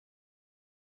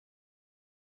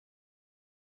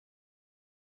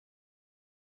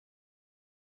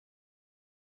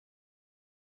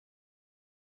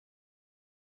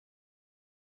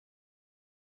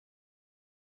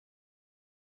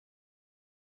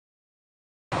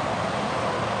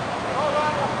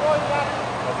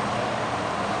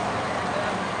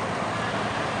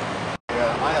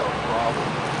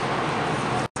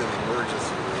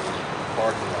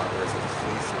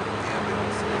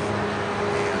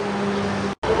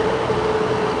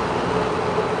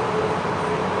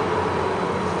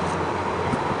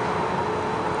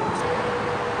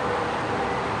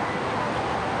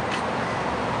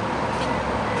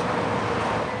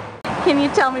you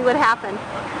tell me what happened?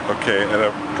 Okay, at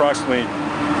approximately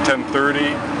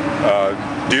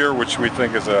 10:30, deer, which we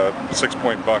think is a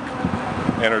 6-point buck,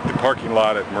 entered the parking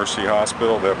lot at Mercy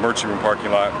Hospital, the emergency room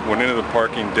parking lot, went into the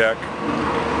parking deck,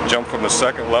 jumped from the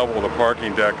second level of the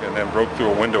parking deck, and then broke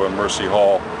through a window in Mercy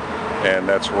Hall, and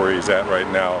that's where he's at right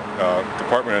now.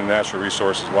 Department of Natural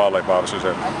Resources wildlife officers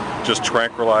have just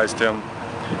tranquilized him,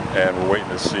 and we're waiting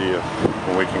to see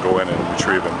when we can go in and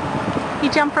retrieve him. He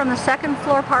jumped from the second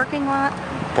floor parking lot?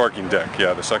 Parking deck,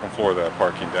 yeah, the second floor of the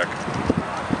parking deck.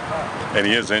 And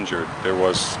he is injured. There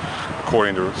was,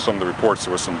 according to some of the reports,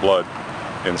 there was some blood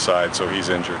inside, so he's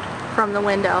injured. From the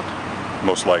window?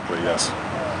 Most likely, yes.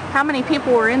 How many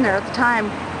people were in there at the time?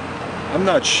 I'm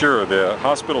not sure. The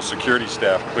hospital security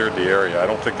staff cleared the area. I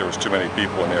don't think there was too many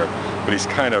people in there, but he's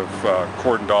kind of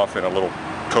cordoned off in a little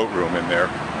coat room in there,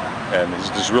 and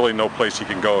there's really no place he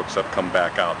can go except come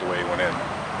back out the way he went in.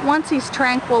 Once he's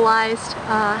tranquilized,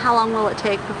 how long will it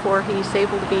take before he's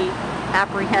able to be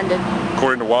apprehended?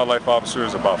 According to wildlife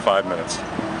officers, about 5 minutes.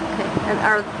 Okay. And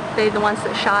are they the ones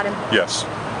that shot him? Yes.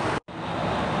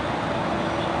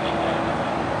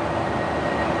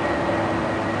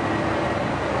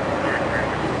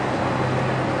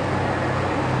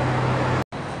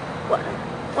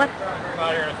 What? I'm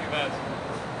out here in a few minutes.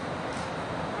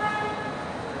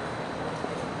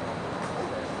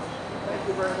 Thank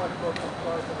you very much, folks. I'm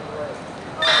sorry for the delay.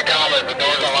 Gentlemen, the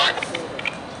doors are locked.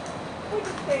 We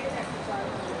just take an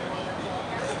exercise.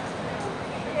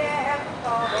 Yeah,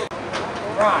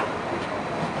 Ron.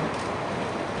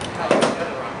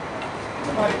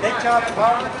 They shot the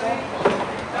power thing?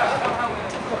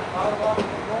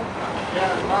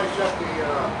 Yeah, I shut the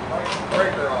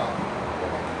breaker off. I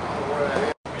don't know where that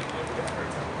is.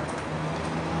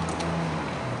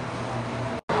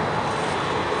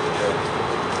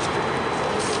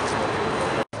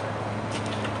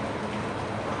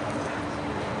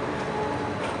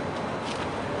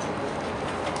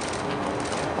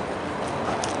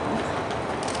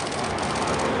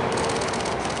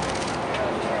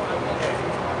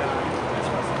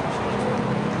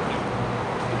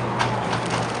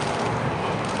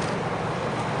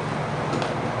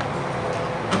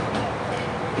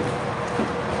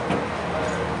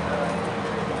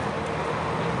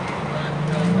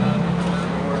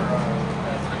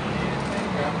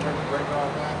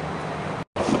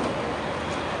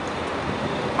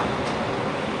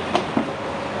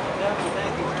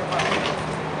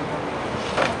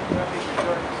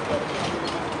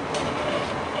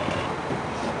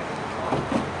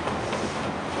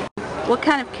 What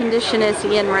kind of condition is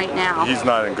he in right now? He's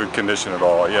not in good condition at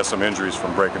all. He has some injuries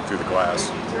from breaking through the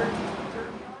glass.